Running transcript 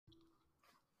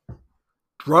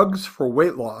Drugs for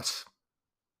weight loss.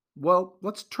 Well,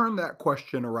 let's turn that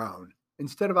question around.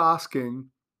 Instead of asking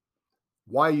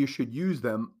why you should use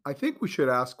them, I think we should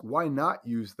ask why not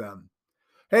use them.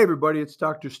 Hey, everybody, it's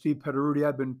Dr. Steve Pederuti.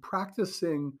 I've been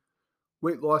practicing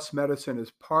weight loss medicine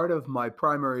as part of my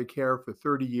primary care for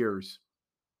 30 years.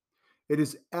 It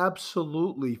is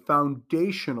absolutely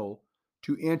foundational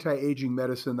to anti aging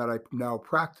medicine that I now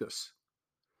practice.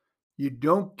 You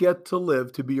don't get to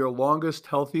live to be your longest,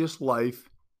 healthiest life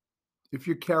if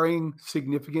you're carrying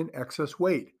significant excess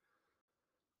weight.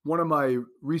 One of my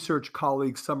research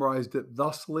colleagues summarized it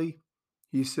thusly.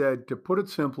 He said, to put it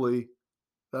simply,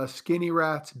 the skinny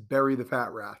rats bury the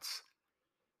fat rats.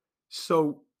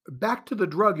 So, back to the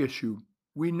drug issue.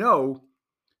 We know,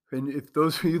 and if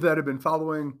those of you that have been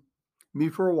following me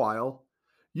for a while,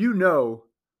 you know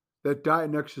that diet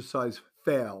and exercise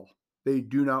fail. They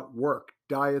do not work.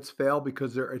 Diets fail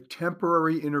because they're a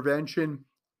temporary intervention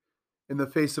in the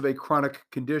face of a chronic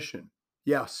condition.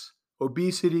 Yes,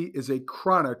 obesity is a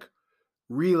chronic,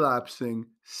 relapsing,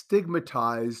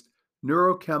 stigmatized,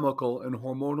 neurochemical, and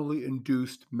hormonally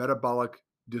induced metabolic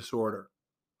disorder.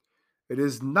 It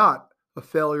is not a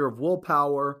failure of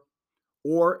willpower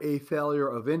or a failure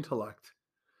of intellect.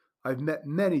 I've met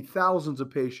many thousands of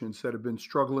patients that have been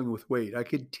struggling with weight. I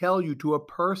could tell you to a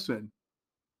person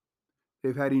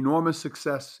they've had enormous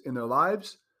success in their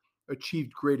lives,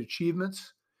 achieved great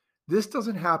achievements. This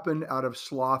doesn't happen out of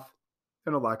sloth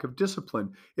and a lack of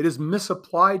discipline. It is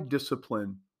misapplied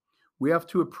discipline. We have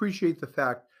to appreciate the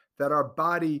fact that our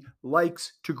body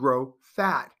likes to grow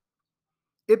fat.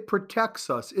 It protects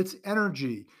us, it's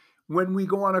energy. When we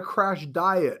go on a crash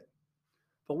diet,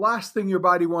 the last thing your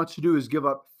body wants to do is give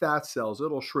up fat cells.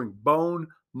 It'll shrink bone,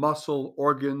 muscle,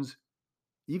 organs,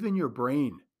 even your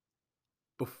brain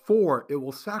before it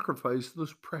will sacrifice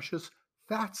those precious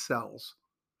fat cells.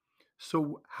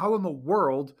 So, how in the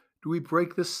world do we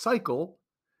break this cycle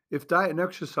if diet and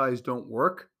exercise don't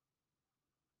work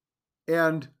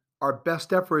and our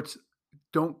best efforts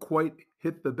don't quite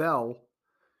hit the bell?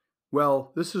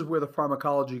 Well, this is where the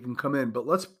pharmacology can come in, but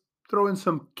let's throw in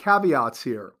some caveats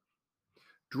here.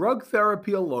 Drug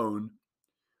therapy alone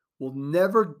will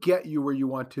never get you where you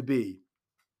want to be.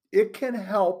 It can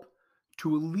help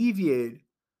to alleviate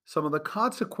some of the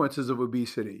consequences of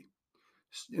obesity.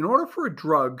 In order for a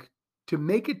drug to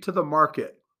make it to the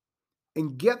market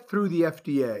and get through the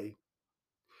FDA,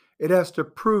 it has to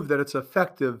prove that it's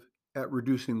effective at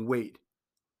reducing weight.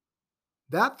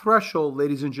 That threshold,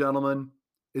 ladies and gentlemen,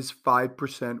 is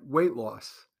 5% weight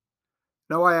loss.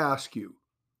 Now I ask you,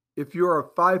 if you're a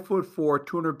 5'4",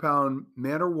 200-pound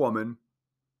man or woman,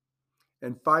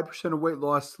 and 5% of weight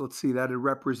loss, let's see, that'd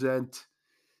represent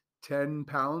 10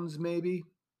 pounds maybe?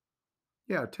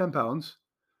 Yeah, 10 pounds.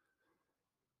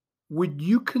 Would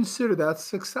you consider that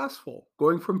successful,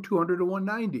 going from 200 to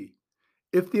 190?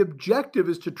 If the objective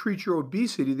is to treat your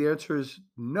obesity, the answer is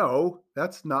no,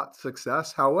 that's not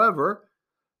success. However,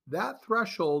 that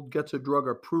threshold gets a drug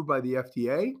approved by the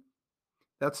FDA.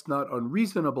 That's not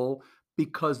unreasonable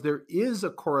because there is a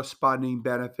corresponding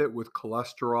benefit with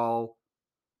cholesterol,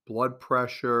 blood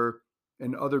pressure,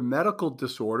 and other medical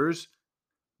disorders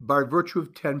by virtue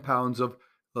of 10 pounds of,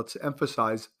 let's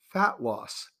emphasize, fat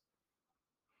loss.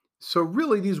 So,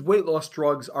 really, these weight loss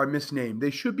drugs are misnamed. They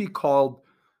should be called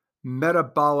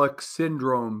metabolic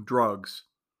syndrome drugs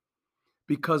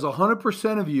because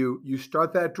 100% of you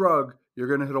start that drug, you're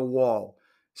going to hit a wall.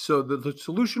 So, the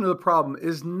solution to the problem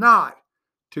is not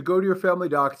to go to your family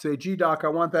doc and say, gee, doc, I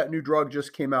want that new drug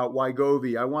just came out,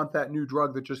 Wegovy. I want that new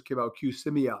drug that just came out,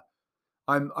 Qsymia.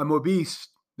 I'm obese.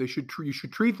 You should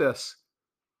treat this.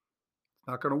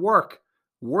 Not going to work.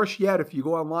 Worse yet, if you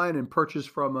go online and purchase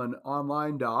from an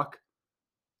online doc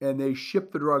and they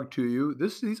ship the drug to you,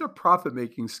 these are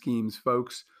profit-making schemes,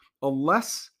 folks,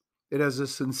 unless it has a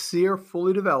sincere,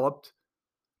 fully developed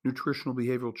nutritional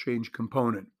behavioral change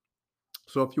component.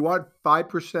 So if you want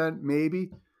 5%, maybe,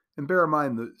 and bear in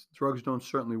mind that drugs don't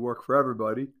certainly work for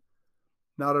everybody,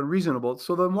 not unreasonable.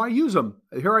 So then why use them?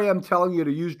 Here I am telling you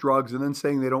to use drugs and then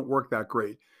saying they don't work that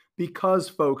great. Because,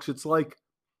 folks, it's like,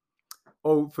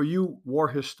 oh, for you war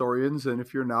historians, and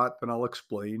if you're not, then I'll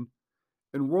explain.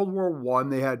 In World War I,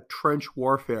 they had trench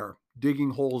warfare,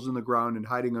 digging holes in the ground and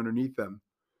hiding underneath them.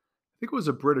 I think it was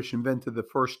the British invented the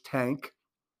first tank.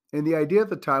 And the idea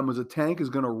at the time was a tank is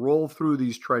going to roll through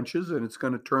these trenches and it's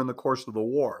going to turn the course of the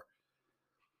war.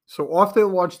 So off they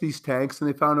launched these tanks and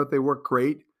they found out they worked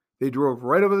great. They drove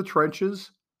right over the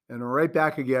trenches and right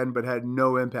back again, but had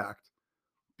no impact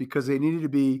because they needed to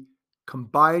be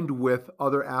combined with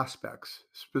other aspects,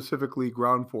 specifically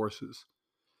ground forces.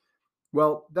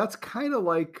 Well, that's kind of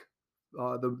like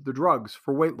the drugs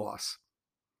for weight loss.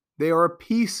 They are a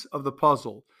piece of the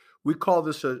puzzle. We call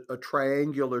this a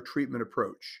triangular treatment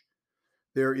approach.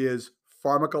 There is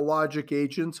pharmacologic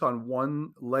agents on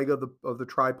one leg of the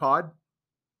tripod.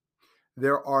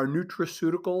 There are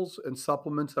nutraceuticals and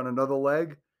supplements on another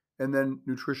leg, and then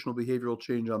nutritional behavioral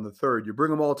change on the third. You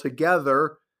bring them all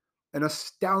together, and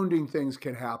astounding things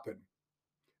can happen.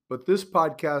 But this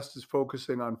podcast is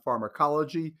focusing on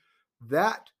pharmacology.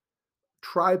 That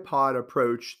tripod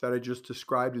approach that I just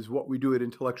described is what we do at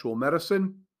Intellectual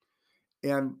Medicine.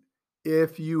 And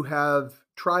if you have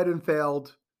tried and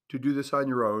failed to do this on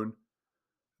your own,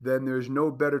 then there's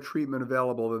no better treatment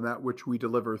available than that which we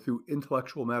deliver through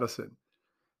Intellectual Medicine.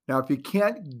 Now, if you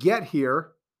can't get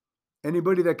here,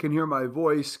 anybody that can hear my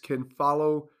voice can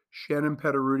follow Shannon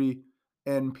Pederuti,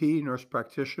 NP, nurse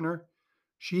practitioner.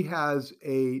 She has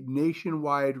a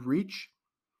nationwide reach.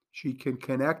 She can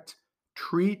connect,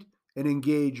 treat, and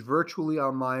engage virtually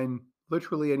online,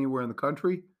 literally anywhere in the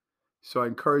country. So I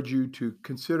encourage you to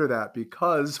consider that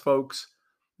because, folks,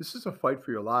 this is a fight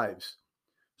for your lives.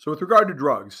 So with regard to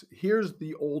drugs, here's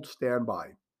the old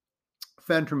standby.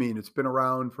 Phentermine, it's been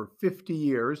around for 50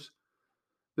 years.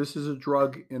 This is a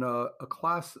drug in a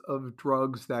class of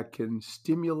drugs that can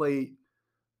stimulate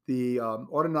the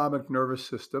autonomic nervous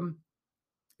system.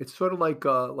 It's sort of like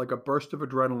a burst of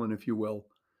adrenaline, if you will,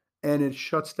 and it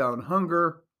shuts down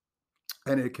hunger,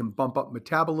 and it can bump up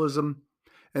metabolism,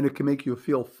 and it can make you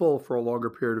feel full for a longer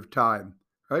period of time.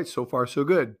 All right, so far so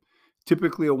good.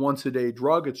 Typically a once a day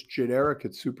drug. It's generic.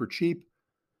 It's super cheap.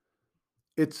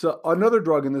 It's another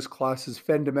drug in this class is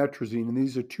phendimetrazine, and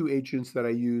these are two agents that I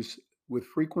use with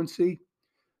frequency.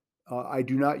 I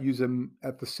do not use them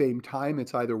at the same time.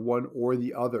 It's either one or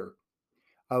the other.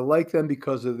 I like them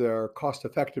because of their cost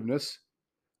effectiveness.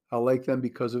 I like them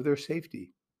because of their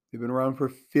safety. They've been around for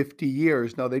 50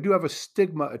 years. Now, they do have a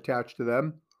stigma attached to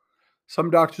them. Some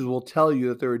doctors will tell you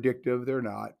that they're addictive. They're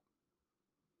not.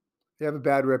 They have a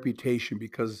bad reputation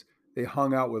because they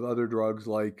hung out with other drugs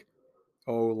like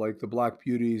the black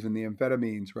beauties and the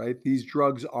amphetamines, right? These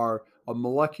drugs are a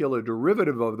molecular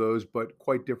derivative of those, but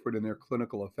quite different in their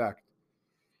clinical effect.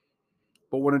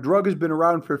 But when a drug has been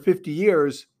around for 50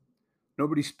 years,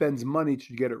 nobody spends money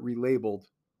to get it relabeled.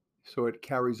 So it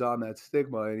carries on that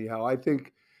stigma. Anyhow, I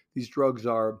think these drugs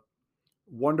are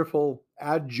wonderful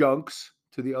adjuncts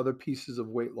to the other pieces of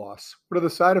weight loss. What are the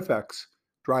side effects?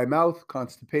 Dry mouth,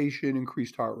 constipation,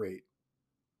 increased heart rate,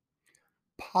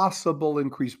 possible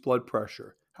increased blood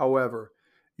pressure. However,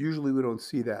 usually we don't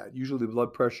see that. Usually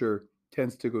blood pressure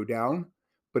tends to go down,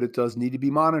 but it does need to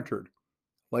be monitored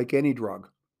like any drug.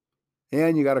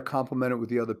 And you got to complement it with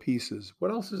the other pieces. What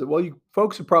else is it? Well, you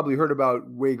folks have probably heard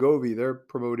about Wegovy. They're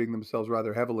promoting themselves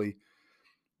rather heavily.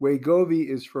 Wegovy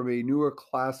is from a newer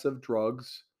class of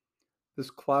drugs. This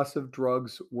class of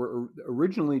drugs were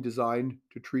originally designed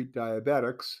to treat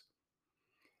diabetics.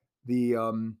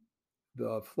 The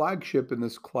flagship in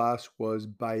this class was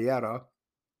Byetta.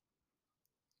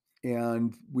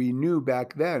 And we knew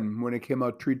back then when it came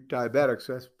out to treat diabetics,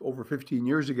 that's over 15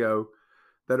 years ago,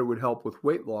 that it would help with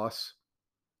weight loss.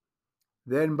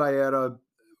 Then Byetta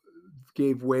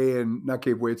gave way and not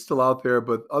gave way, it's still out there,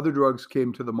 but other drugs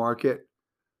came to the market.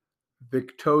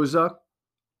 Victoza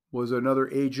was another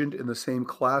agent in the same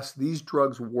class. These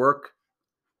drugs work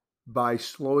by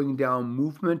slowing down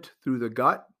movement through the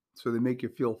gut, so they make you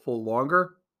feel full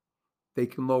longer. They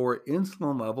can lower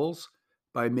insulin levels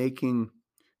by making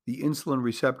the insulin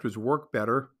receptors work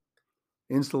better.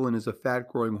 Insulin is a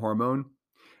fat-growing hormone.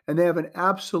 And they have an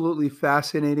absolutely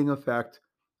fascinating effect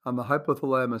on the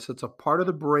hypothalamus. It's a part of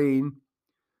the brain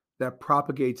that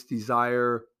propagates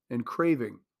desire and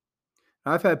craving.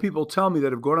 I've had people tell me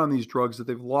that have gone on these drugs that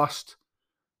they've lost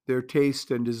their taste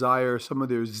and desire, some of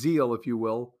their zeal, if you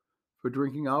will, for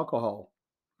drinking alcohol.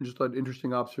 Just an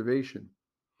interesting observation.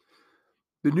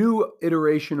 The new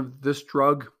iteration of this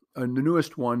drug, and the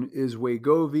newest one, is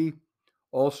Wegovy,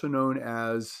 also known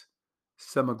as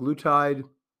semaglutide.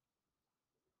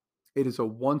 It is a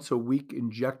once-a-week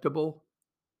injectable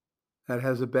that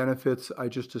has the benefits I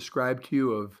just described to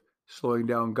you of slowing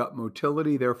down gut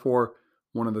motility. Therefore,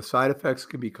 one of the side effects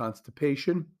can be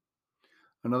constipation.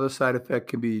 Another side effect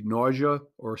can be nausea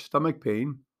or stomach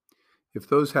pain. If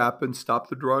those happen, stop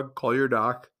the drug, call your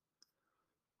doc.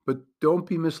 But don't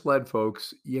be misled,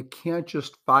 folks. You can't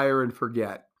just fire and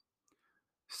forget.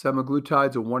 Semaglutide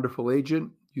is a wonderful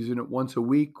agent. Using it once a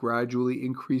week, gradually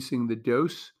increasing the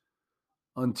dose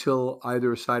until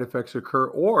either side effects occur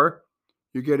or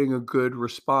you're getting a good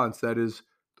response. That is,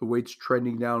 the weight's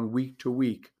trending down week to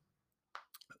week.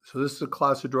 So this is a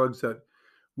class of drugs that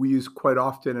we use quite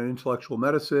often in intellectual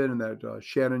medicine and that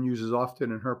Shannon uses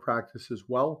often in her practice as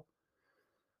well.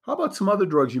 How about some other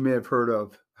drugs you may have heard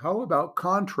of? How about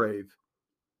Contrave?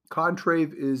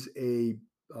 Contrave is a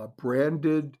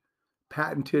branded,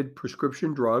 patented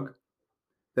prescription drug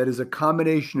that is a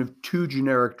combination of two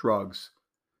generic drugs,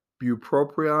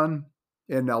 bupropion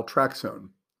and naltrexone.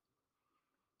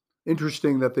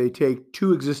 Interesting that they take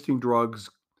two existing drugs,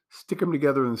 stick them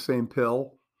together in the same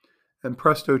pill, and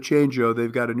presto changeo,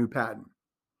 they've got a new patent.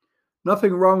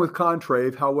 Nothing wrong with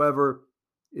Contrave. However,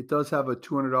 it does have a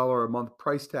 $200 a month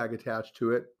price tag attached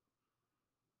to it.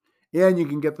 And you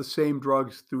can get the same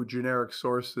drugs through generic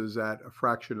sources at a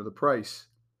fraction of the price.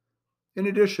 In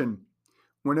addition,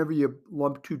 whenever you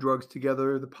lump two drugs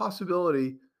together, the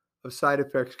possibility of side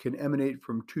effects can emanate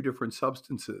from two different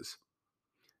substances.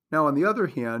 Now, on the other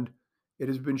hand, it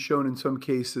has been shown in some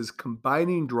cases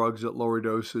combining drugs at lower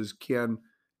doses can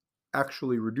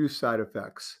actually reduce side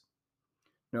effects.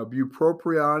 Now,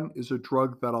 bupropion is a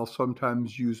drug that I'll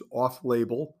sometimes use off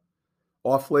label.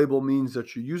 Off label means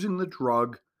that you're using the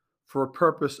drug for a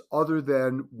purpose other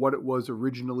than what it was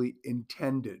originally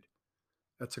intended.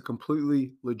 That's a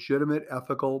completely legitimate,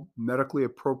 ethical, medically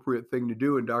appropriate thing to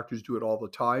do, and doctors do it all the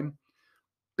time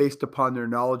based upon their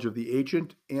knowledge of the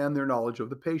agent and their knowledge of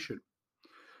the patient.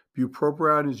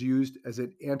 Bupropion is used as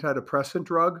an antidepressant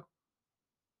drug,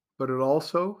 but it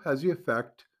also has the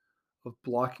effect of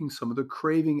blocking some of the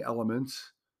craving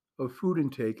elements of food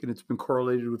intake, and it's been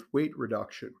correlated with weight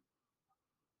reduction.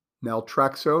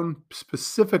 Naltrexone,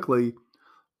 specifically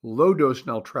low dose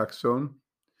naltrexone,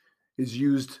 is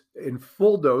used in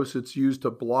full dose. It's used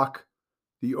to block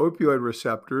the opioid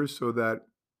receptors so that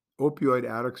opioid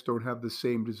addicts don't have the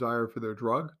same desire for their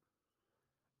drug.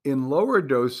 In lower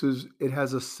doses, it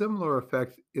has a similar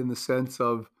effect in the sense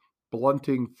of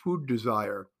blunting food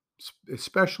desire,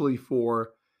 especially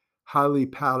for highly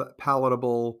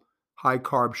palatable, high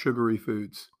carb, sugary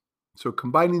foods. So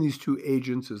combining these two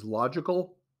agents is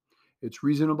logical, it's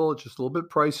reasonable, it's just a little bit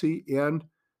pricey, and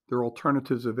there are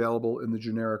alternatives available in the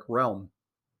generic realm.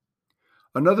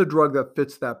 Another drug that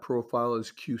fits that profile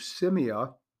is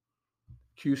Qsymia.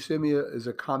 Qsymia is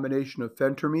a combination of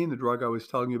phentermine, the drug I was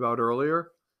telling you about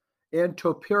earlier, and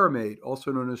topiramate,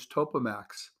 also known as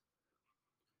Topamax.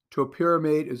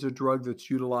 Topiramate is a drug that's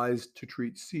utilized to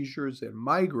treat seizures and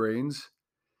migraines,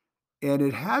 and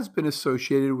it has been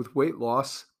associated with weight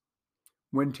loss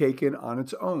when taken on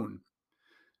its own.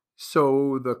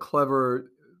 So the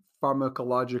clever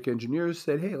pharmacologic engineers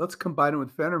said, hey, let's combine it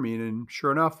with phentermine. And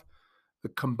sure enough, the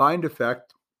combined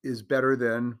effect is better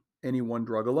than any one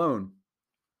drug alone.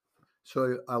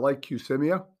 So I like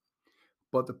Qsymia,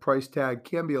 but the price tag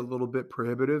can be a little bit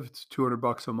prohibitive. It's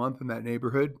 $200 a month in that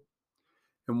neighborhood.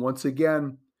 And once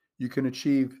again, you can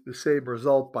achieve the same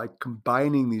result by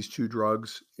combining these two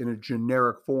drugs in a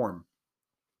generic form.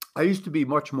 I used to be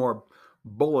much more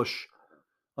bullish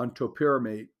on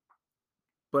topiramate,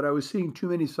 but I was seeing too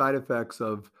many side effects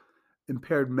of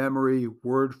impaired memory,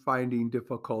 word finding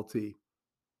difficulty.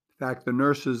 In fact, the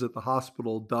nurses at the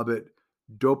hospital dub it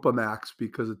Dopamax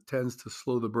because it tends to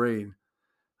slow the brain.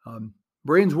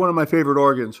 Brain's one of my favorite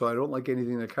organs, so I don't like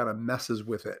anything that kind of messes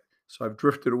with it. So I've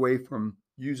drifted away from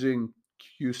using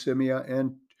Qsymia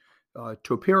and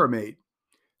topiramate.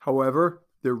 However,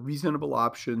 they're reasonable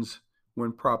options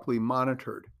when properly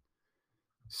monitored.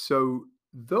 So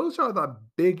those are the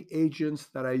big agents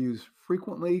that I use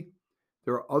frequently.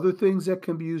 There are other things that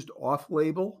can be used off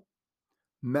label.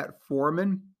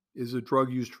 Metformin is a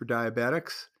drug used for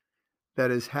diabetics that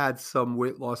has had some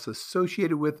weight loss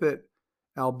associated with it,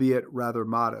 albeit rather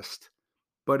modest.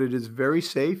 But it is very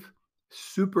safe,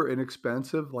 super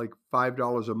inexpensive, like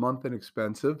 $5 a month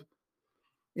inexpensive.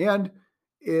 And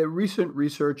recent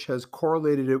research has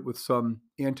correlated it with some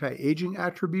anti-aging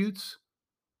attributes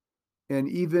and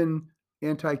even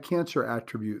anti-cancer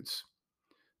attributes.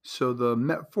 So the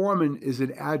metformin is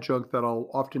an adjunct that I'll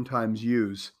oftentimes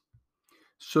use.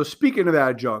 So speaking of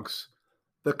adjuncts,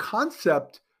 the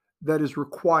concept that is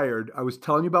required, I was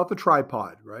telling you about the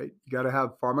tripod, right? You got to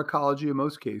have pharmacology in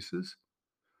most cases.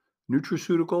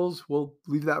 Nutraceuticals, we'll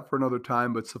leave that for another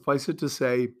time, but suffice it to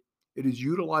say, it is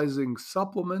utilizing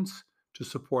supplements to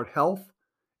support health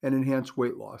and enhance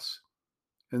weight loss.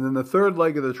 And then the third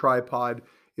leg of the tripod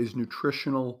is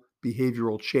nutritional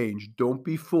behavioral change. Don't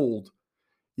be fooled.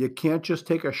 You can't just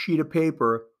take a sheet of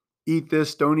paper, eat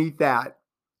this, don't eat that,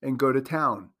 and go to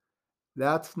town.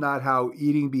 That's not how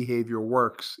eating behavior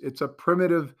works. It's a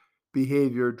primitive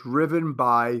behavior driven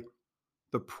by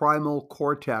the primal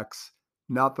cortex,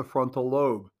 not the frontal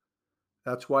lobe.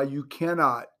 That's why you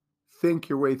cannot think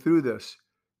your way through this.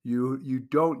 You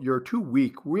don't, you're too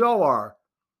weak. We all are.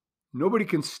 Nobody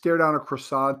can stare down a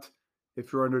croissant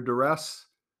if you're under duress,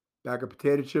 bag of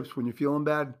potato chips when you're feeling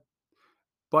bad.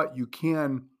 but you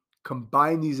can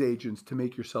combine these agents to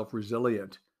make yourself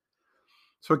resilient.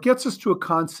 So it gets us to a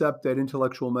concept that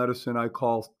intellectual medicine I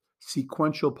call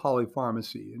sequential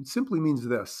polypharmacy. And simply means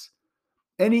this: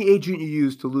 any agent you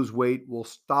use to lose weight will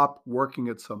stop working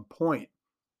at some point.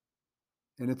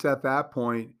 And it's at that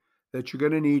point that you're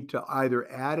going to need to either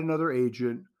add another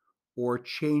agent or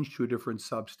change to a different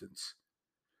substance.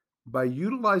 By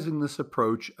utilizing this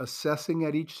approach, assessing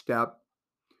at each step,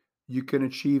 you can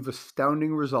achieve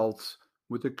astounding results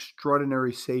with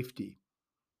extraordinary safety.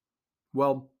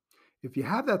 Well, if you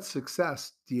have that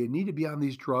success, do you need to be on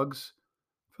these drugs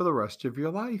for the rest of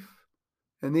your life?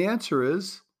 And the answer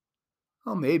is,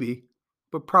 well, maybe,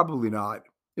 but probably not.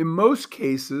 In most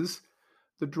cases,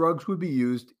 the drugs would be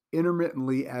used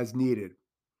intermittently as needed.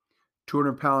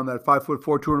 200 pound, that 5'4",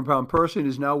 200-pound person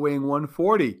is now weighing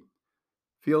 140,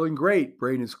 feeling great.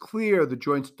 Brain is clear. The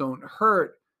joints don't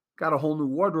hurt. Got a whole new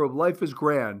wardrobe. Life is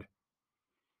grand.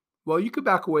 Well, you could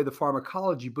back away the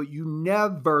pharmacology, but you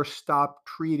never stop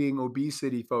treating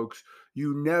obesity, folks.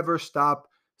 You never stop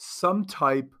some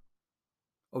type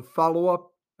of follow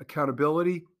up,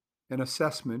 accountability, and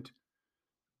assessment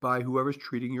by whoever's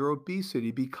treating your obesity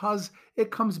because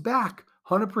it comes back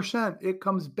 100%. It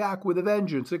comes back with a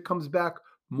vengeance. It comes back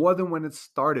more than when it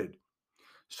started.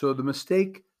 So the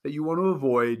mistake that you want to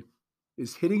avoid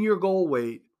is hitting your goal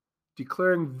weight,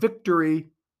 declaring victory,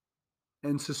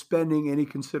 and suspending any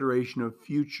consideration of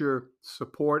future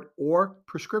support or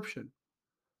prescription.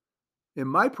 In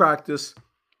my practice,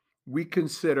 we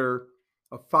consider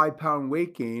a 5-pound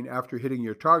weight gain after hitting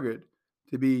your target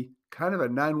to be kind of a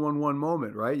 911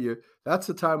 moment, right? That's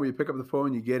the time where you pick up the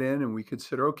phone, you get in, and we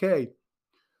consider, okay,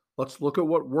 let's look at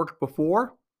what worked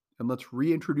before and let's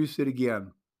reintroduce it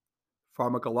again.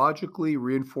 Pharmacologically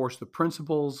reinforce the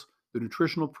principles, the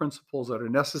nutritional principles that are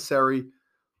necessary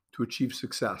to achieve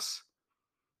success.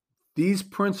 These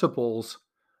principles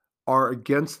are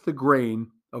against the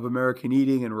grain of American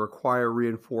eating and require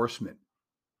reinforcement.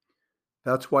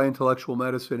 That's why intellectual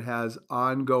medicine has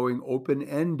ongoing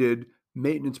open-ended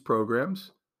maintenance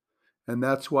programs. And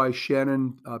that's why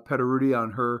Shannon Pederuti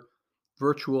on her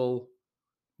virtual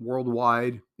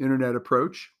worldwide internet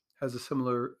approach has a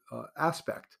similar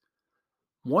aspect.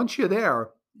 Once you're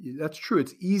there, that's true.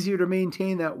 It's easier to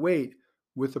maintain that weight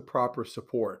with the proper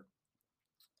support.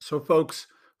 So, folks,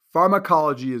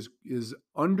 pharmacology is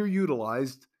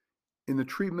underutilized in the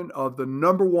treatment of the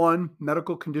number one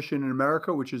medical condition in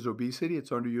America, which is obesity.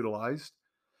 It's underutilized.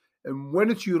 And when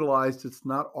it's utilized, it's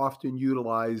not often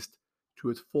utilized to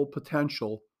its full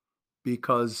potential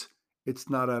because it's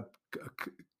not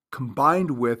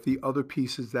combined with the other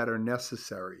pieces that are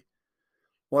necessary.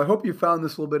 Well, I hope you found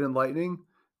this a little bit enlightening,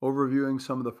 overviewing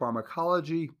some of the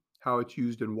pharmacology, how it's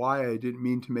used and why. I didn't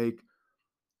mean to make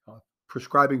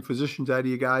prescribing physicians out of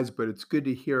you guys, but it's good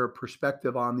to hear a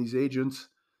perspective on these agents.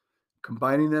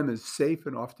 Combining them is safe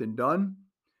and often done.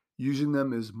 Using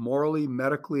them is morally,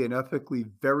 medically, and ethically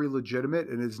very legitimate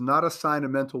and is not a sign of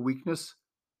mental weakness.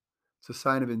 It's a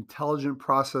sign of intelligent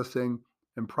processing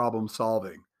and problem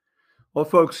solving. Well,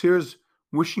 folks, here's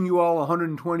wishing you all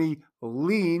 120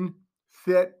 lean,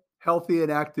 fit, healthy,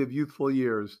 and active youthful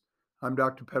years. I'm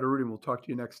Dr. Pederuti, and we'll talk to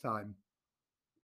you next time.